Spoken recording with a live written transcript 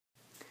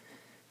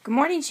Good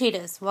morning,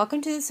 Cheetahs.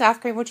 Welcome to the South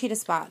Greenville Cheetah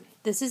Spot.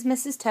 This is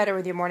Mrs. Tedder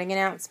with your morning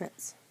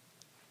announcements.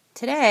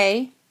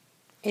 Today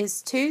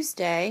is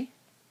Tuesday,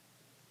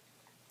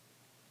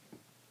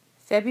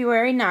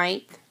 February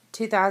 9th,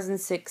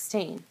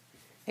 2016.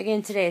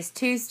 Again, today is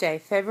Tuesday,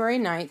 February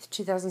 9th,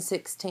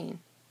 2016.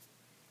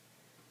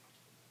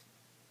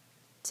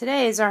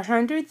 Today is our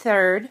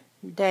 103rd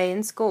day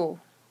in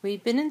school.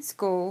 We've been in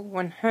school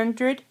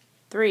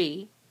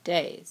 103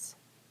 days.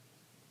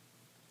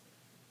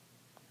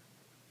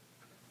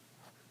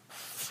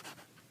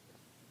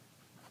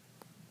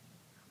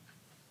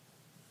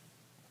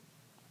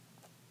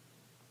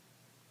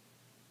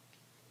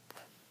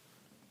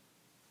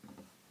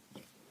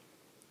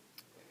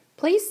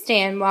 Please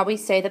stand while we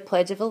say the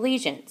Pledge of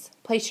Allegiance.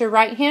 Place your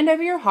right hand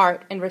over your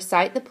heart and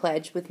recite the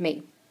pledge with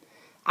me.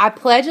 I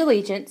pledge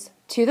allegiance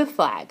to the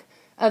flag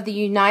of the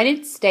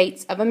United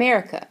States of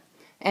America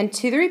and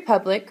to the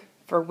republic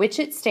for which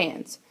it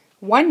stands,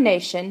 one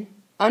nation,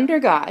 under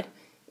God,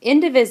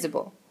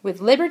 indivisible,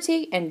 with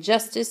liberty and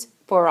justice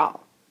for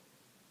all.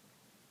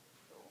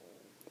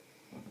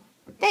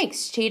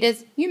 Thanks,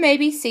 Cheetahs. You may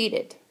be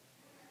seated.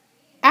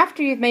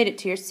 After you've made it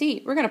to your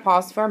seat, we're going to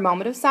pause for a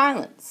moment of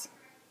silence.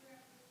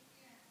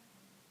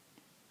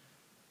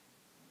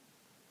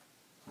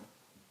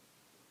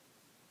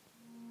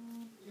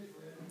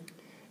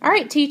 All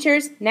right,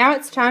 teachers, now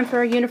it's time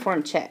for a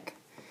uniform check.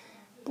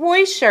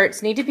 Boys'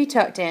 shirts need to be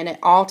tucked in at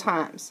all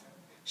times.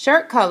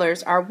 Shirt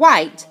colors are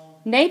white,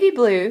 navy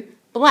blue,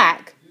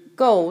 black,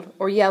 gold,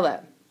 or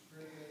yellow.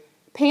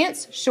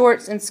 Pants,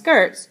 shorts, and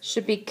skirts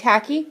should be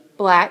khaki,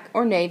 black,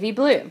 or navy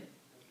blue.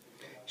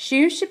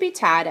 Shoes should be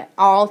tied at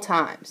all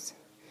times.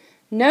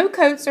 No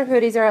coats or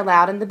hoodies are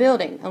allowed in the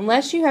building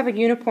unless you have a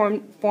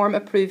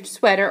uniform-approved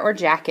sweater or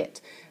jacket,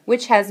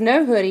 which has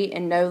no hoodie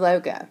and no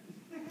logo.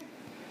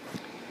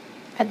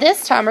 At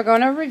this time, we're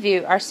going to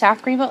review our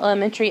South Greenville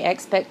Elementary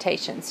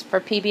expectations for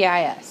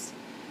PBIS.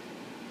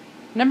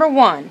 Number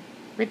 1,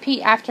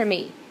 repeat after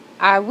me.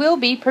 I will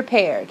be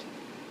prepared.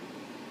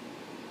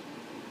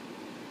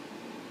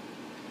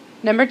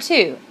 Number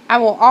 2, I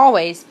will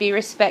always be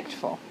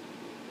respectful.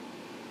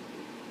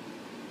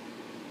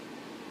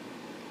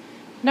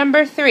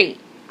 Number 3,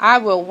 I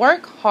will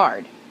work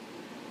hard.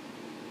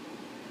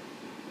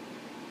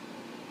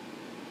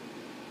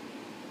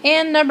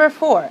 And number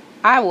 4,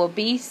 I will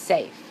be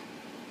safe.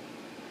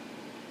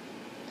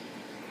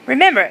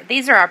 Remember,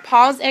 these are our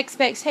PAWS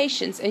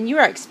expectations, and you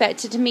are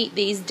expected to meet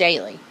these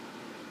daily.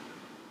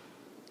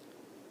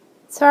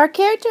 So our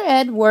Character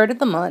Ed word of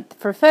the month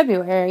for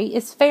February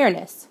is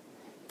fairness.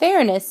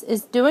 Fairness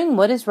is doing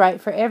what is right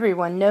for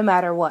everyone, no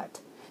matter what.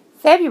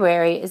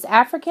 February is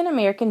African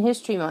American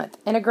History Month,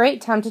 and a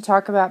great time to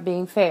talk about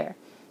being fair.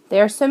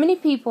 There are so many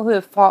people who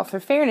have fought for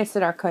fairness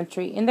in our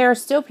country, and there are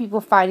still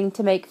people fighting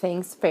to make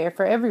things fair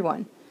for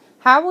everyone.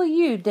 How will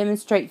you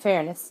demonstrate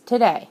fairness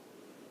today?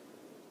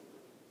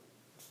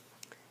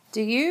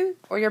 Do you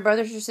or your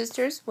brothers or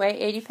sisters weigh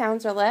 80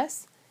 pounds or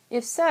less?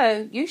 If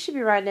so, you should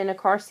be riding in a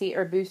car seat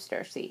or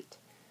booster seat.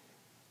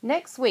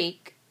 Next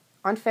week,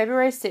 on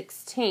February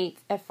 16th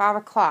at 5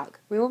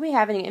 o'clock, we will be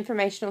having an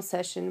informational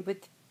session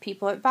with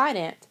people at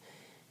Vidant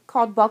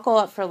called Buckle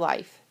Up for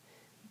Life.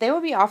 They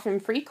will be offering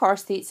free car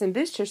seats and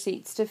booster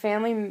seats to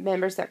family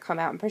members that come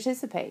out and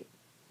participate.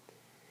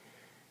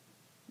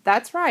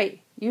 That's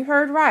right, you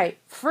heard right,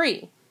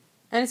 free.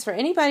 And it's for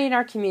anybody in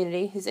our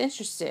community who's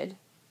interested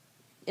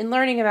in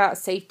learning about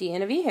safety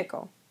in a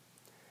vehicle.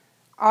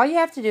 All you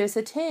have to do is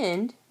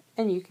attend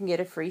and you can get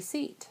a free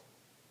seat.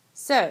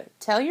 So,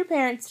 tell your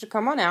parents to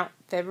come on out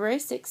February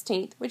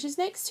 16th, which is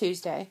next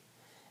Tuesday,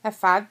 at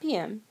 5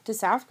 p.m. to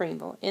South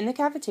Greenville in the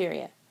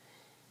cafeteria,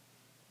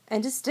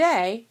 and to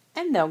stay,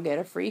 and they'll get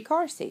a free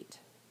car seat.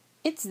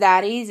 It's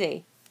that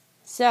easy.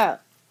 So,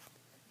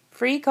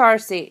 free car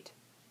seat,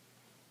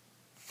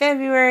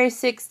 February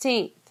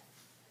 16th,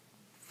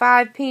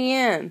 5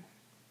 p.m.,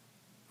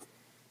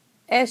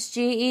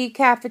 SGE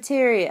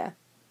cafeteria.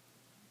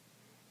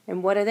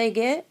 And what do they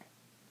get?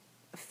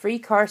 A free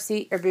car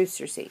seat or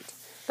booster seat.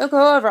 They'll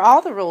go over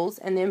all the rules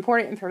and the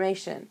important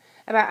information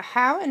about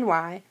how and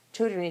why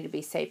children need to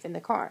be safe in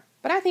the car.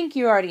 But I think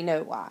you already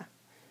know why.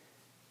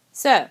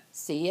 So,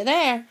 see you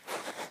there.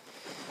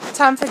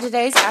 Time for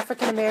today's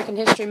African American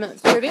History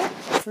Month trivia.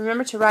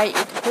 Remember to write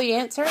your complete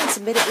answer and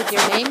submit it with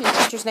your name and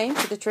teacher's name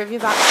to the trivia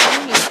box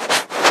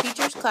underneath.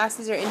 Teachers,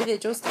 classes, or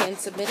individuals can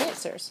submit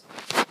answers.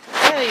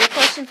 So, your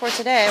question for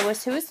today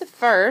was, who is the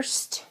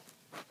first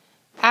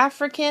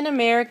African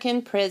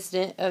American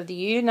President of the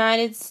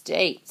United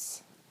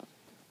States?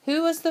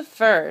 Who was the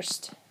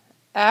first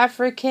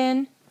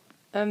African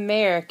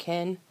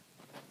American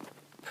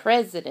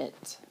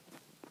President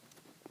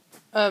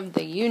of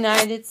the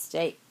United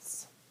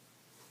States?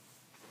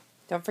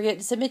 Don't forget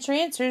to submit your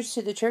answers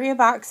to the trivia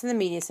box in the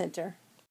media center.